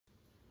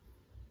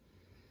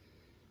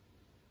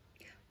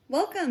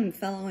Welcome,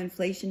 fellow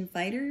inflation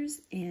fighters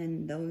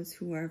and those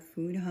who are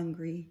food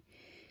hungry.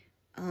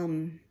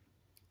 I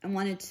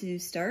wanted to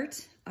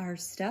start our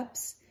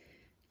steps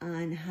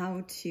on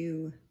how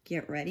to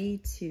get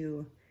ready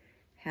to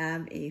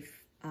have a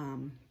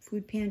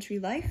food pantry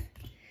life.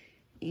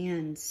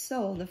 And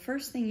so the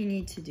first thing you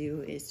need to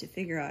do is to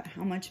figure out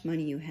how much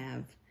money you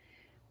have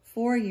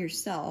for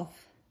yourself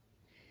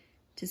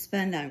to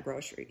spend on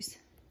groceries.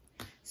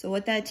 So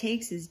what that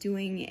takes is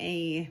doing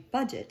a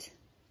budget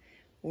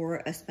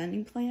or a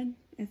spending plan,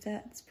 if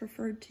that's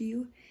preferred to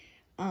you.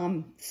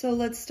 So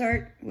let's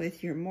start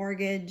with your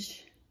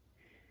mortgage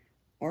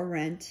or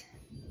rent.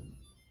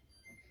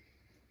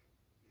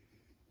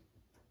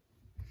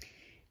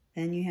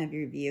 Then you have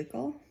your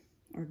vehicle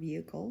or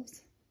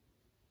vehicles.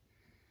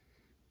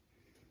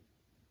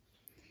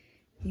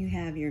 You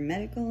have your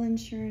medical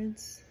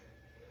insurance,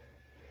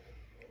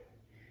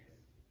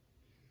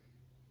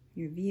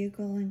 your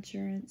vehicle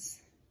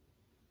insurance,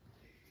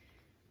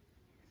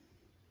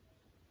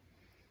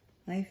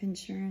 life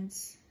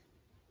insurance,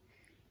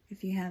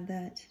 if you have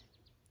that.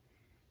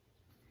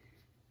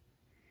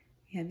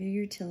 You have your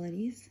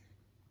utilities,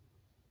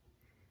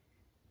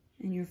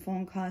 and your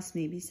phone costs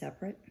may be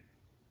separate.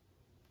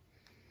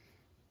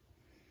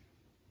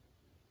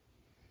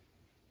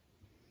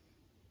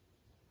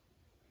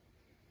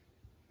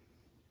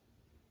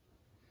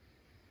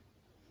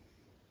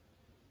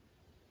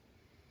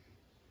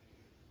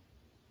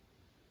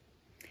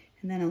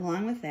 And then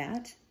along with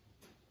that,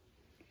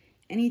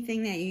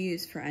 anything that you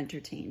use for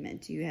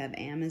entertainment. Do you have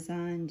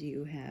Amazon? Do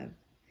you have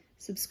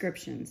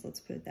subscriptions? Let's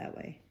put it that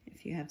way,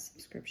 if you have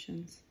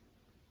subscriptions.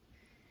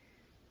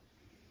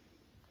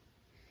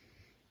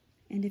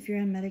 And if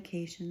you're on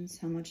medications,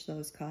 how much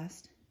those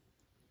cost.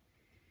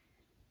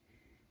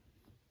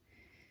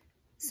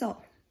 So,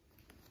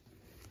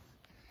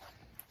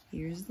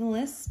 here's the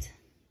list.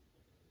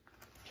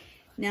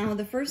 Now,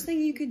 the first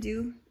thing you could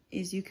do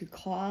is you could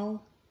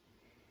call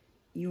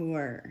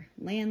your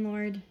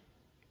landlord,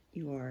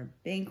 your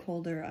bank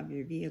holder of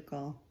your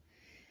vehicle,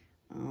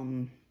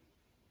 and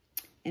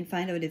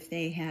find out if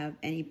they have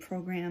any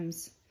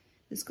programs.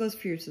 This goes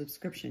for your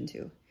subscription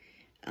too.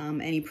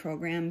 Any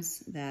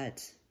programs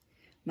that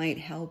might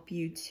help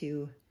you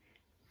to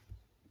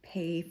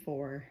pay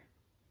for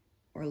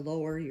or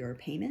lower your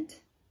payment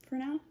for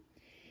now.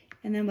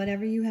 And then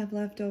whatever you have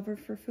left over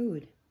for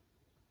food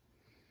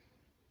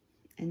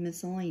and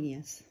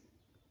miscellaneous,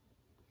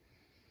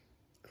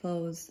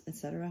 clothes,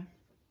 etc.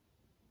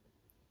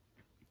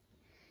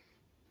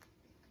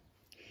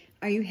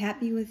 Are you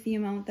happy with the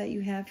amount that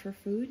you have for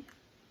food?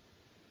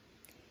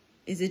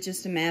 Is it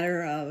just a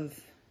matter of,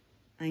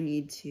 I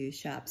need to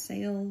shop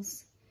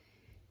sales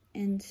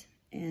and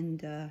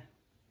the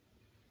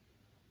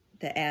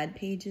ad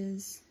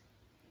pages,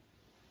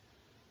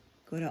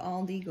 go to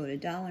Aldi, go to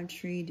Dollar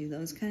Tree, do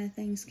those kind of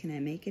things? Can I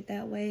make it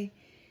that way?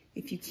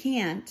 If you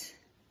can't,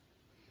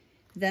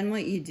 then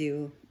what you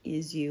do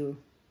is you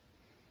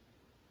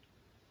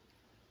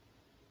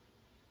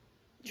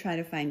try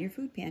to find your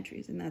food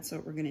pantries, and that's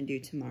what we're going to do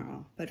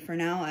tomorrow. But for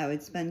now, I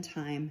would spend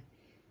time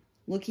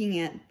looking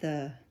at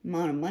the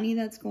amount of money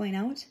that's going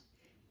out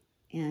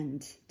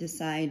and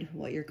decide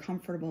what you're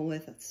comfortable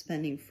with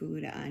spending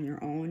food on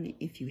your own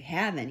if you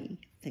have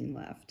anything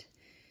left.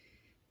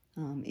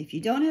 If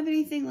you don't have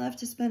anything left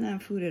to spend on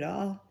food at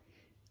all,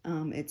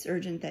 it's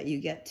urgent that you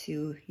get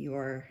to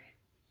your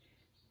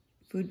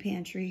food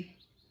pantry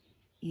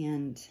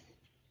and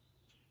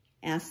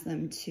ask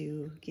them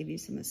to give you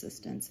some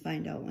assistance.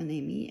 Find out when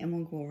they meet, and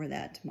we'll go over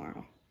that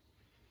tomorrow.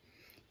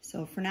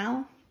 So for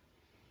now,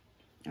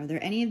 are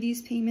there any of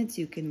these payments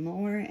you can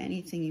lower?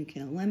 Anything you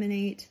can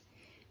eliminate?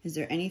 Is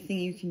there anything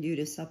you can do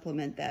to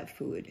supplement that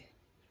food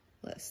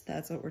list?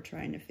 That's what we're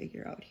trying to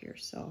figure out here.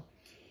 So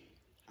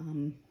at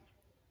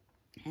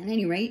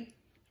any rate,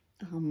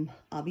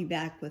 I'll be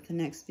back with the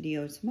next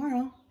video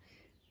tomorrow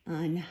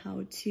on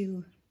how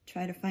to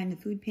try to find the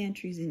food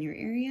pantries in your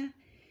area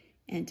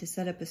and to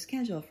set up a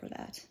schedule for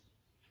that.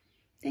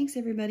 Thanks,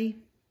 everybody.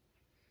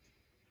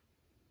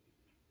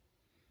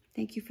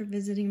 Thank you for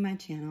visiting my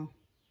channel.